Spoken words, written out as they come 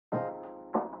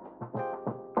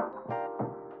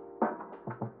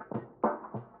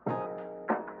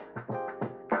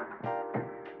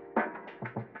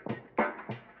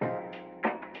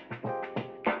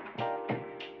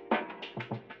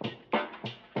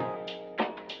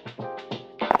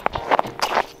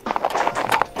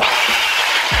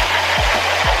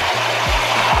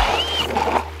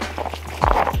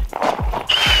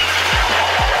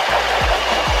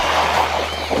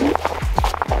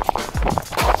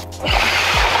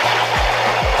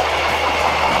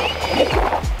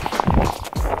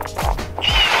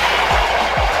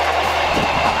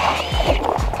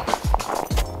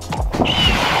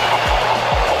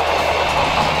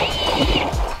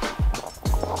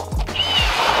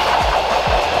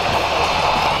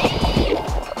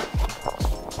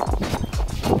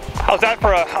How's that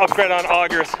for an upgrade on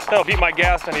augers? That'll beat my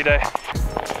gas any day.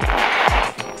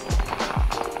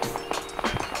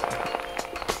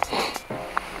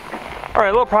 All right,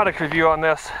 a little product review on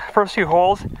this. First few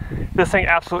holes, this thing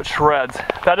absolute shreds.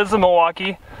 That is the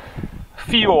Milwaukee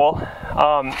Fuel.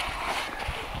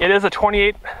 It is a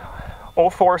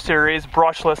 2804 series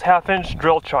brushless 1/2-inch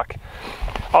drill chuck.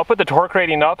 I'll put the torque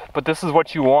rating up, but this is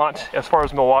what you want as far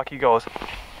as Milwaukee goes.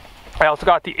 I also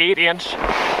got the 8-inch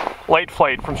Lite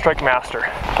Flite from Strike Master.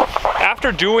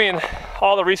 After doing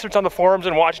all the research on the forums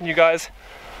and watching you guys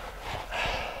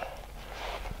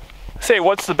say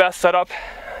what's the best setup,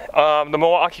 the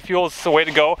Milwaukee Fuel is the way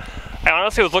to go. I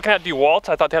honestly was looking at DeWalt.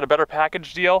 I thought they had a better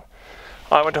package deal.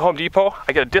 I went to Home Depot.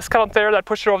 I get a discount there that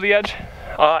pushed it over the edge,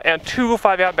 and 2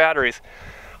 5-amp batteries.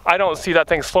 I don't see that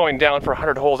thing slowing down for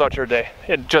 100 holes out your day.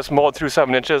 It just mowed through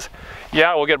 7 inches.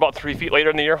 Yeah, we'll get about 3 feet later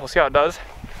in the year. We'll see how it does.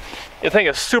 The thing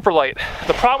is super light.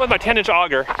 The problem with my 10-inch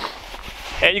auger,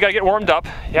 and you gotta get warmed up,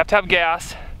 you have to have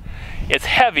gas, it's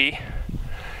heavy,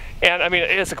 and I mean,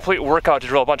 it's a complete workout to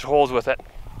drill a bunch of holes with it.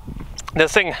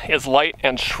 This thing is light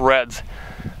and shreds.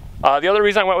 The other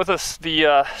reason I went with this,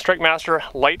 the Strike Master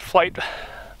Lite Flite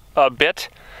bit,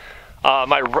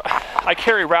 I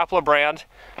carry Rapala brand,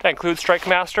 that includes Strike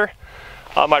Master.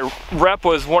 My rep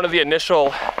was one of the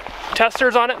initial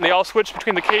testers on it, and they all switched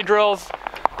between the K-drills,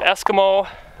 the Eskimo,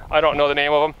 I don't know the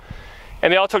name of them,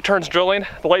 and they all took turns drilling.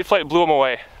 The Lite Flite blew them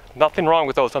away. Nothing wrong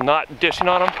with those. I'm not dishing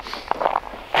on them,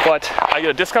 but I get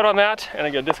a discount on that, and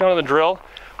I get a discount on the drill.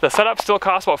 The setup still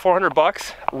costs about 400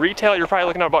 bucks. Retail, you're probably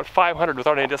looking at about 500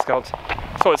 without any discounts.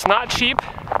 So it's not cheap,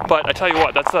 but I tell you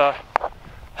what,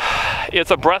 it's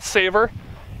a breath saver,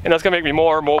 and that's gonna make me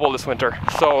more mobile this winter.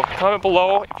 So comment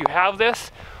below if you have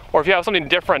this, or if you have something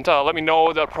different, let me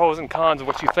know the pros and cons of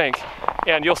what you think.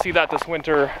 And you'll see that this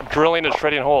winter drilling and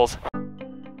shredding holes.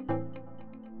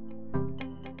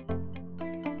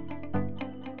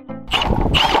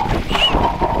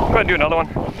 Go ahead and do another one.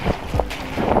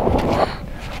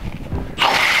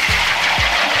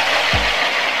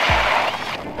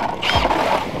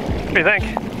 What do you think?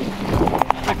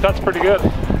 I think that's pretty good.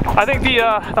 I think the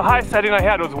high setting I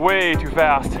had was way too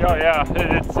fast. Oh yeah,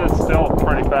 it's still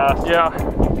pretty fast. Yeah.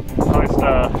 Nice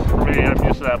for me, I'm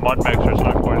used to that mud mixer, it's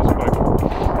not quite as quick.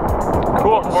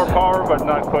 Cool. More power, but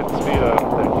not quite the speed of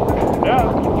it.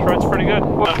 Yeah, shred's pretty good.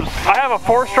 I have a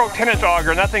 4-stroke 10-inch auger,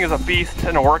 and that thing is a beast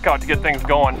and a workout to get things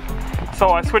going. So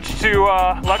I switched to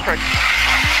electric.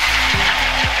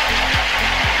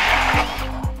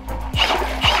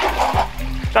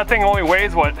 That thing only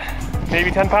weighs, what,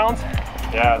 maybe 10 pounds?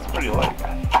 Yeah, it's pretty light.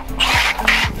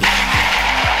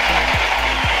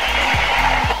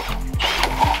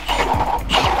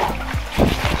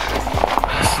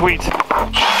 Sweet.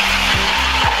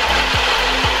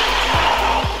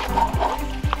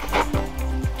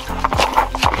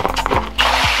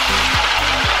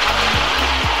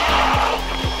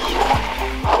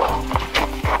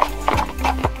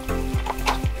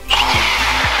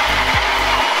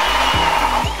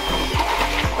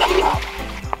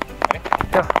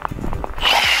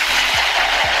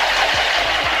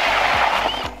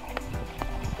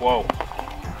 Whoa.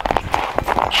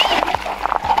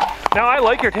 Now I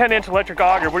like your 10-inch electric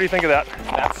auger. What do you think of that?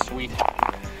 That's sweet.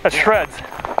 That shreds.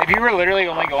 If you were literally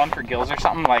only going for gills or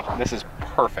something, like, this is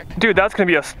perfect. Dude, that's gonna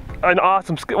be an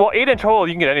awesome, well, 8-inch hole,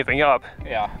 you can get anything up.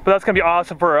 Yeah. But that's gonna be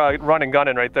awesome for run and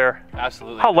gunning right there.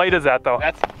 Absolutely. How light is that though?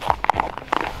 That's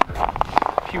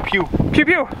pew pew. Pew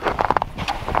pew.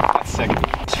 That's sick.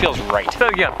 This feels right. Say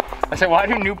it again. I said, why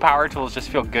do new power tools just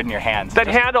feel good in your hands? That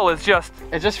handle is just...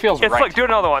 It just feels right. It's like, do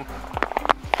another one.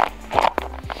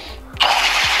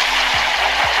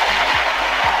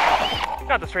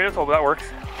 Not the straightest hole, but that works.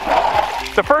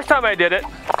 The first time I did it,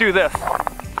 do this.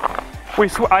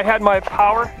 I had my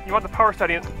power, you want the power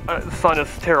setting, the sun is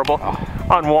terrible,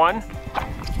 on 1.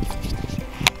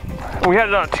 We had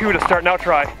it on 2 to start, now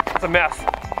try. It's a mess.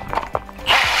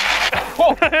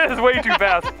 It is way too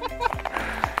fast.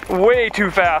 Way too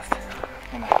fast.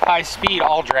 High speed,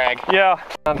 all drag. Yeah.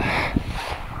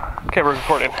 Okay, we're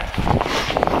recording.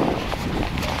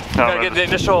 Gotta get the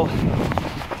initial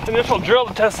drill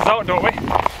to test this out, don't we?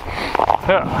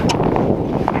 Yeah.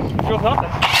 Feels nothing.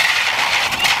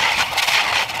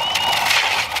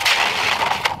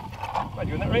 Am I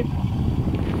doing that right?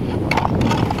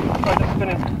 Alright, that's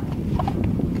spinning.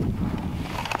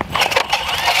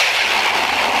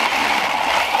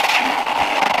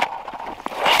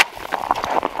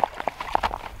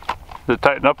 Does it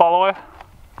tighten up all the way?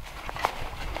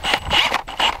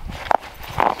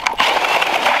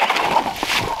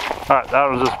 Alright, that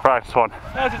was just a practice one.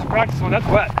 That was just a practice one, that's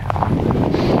wet.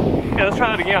 Yeah, let's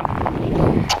try that again.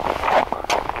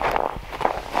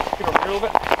 here a little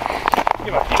bit.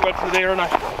 Get my feet wet for the day, and I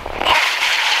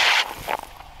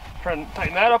try and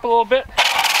tighten that up a little bit.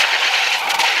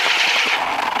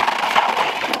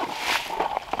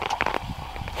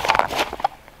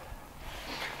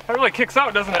 That really kicks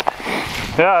out, doesn't it?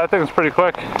 Yeah, I think it's pretty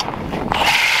quick. I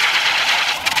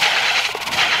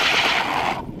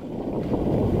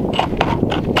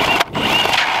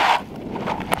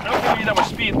don't think we need that much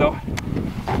speed though.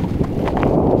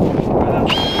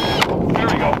 There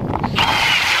we go.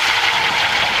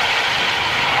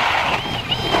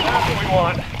 That's what we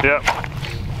want. Yep.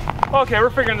 Okay, we're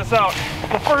figuring this out.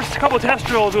 The first couple of test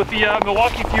drills with the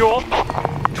Milwaukee Fuel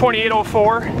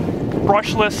 2804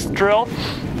 brushless drill.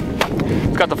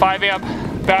 It's got the 5 amp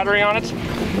battery on it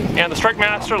and the Strike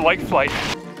Master Lite Flite.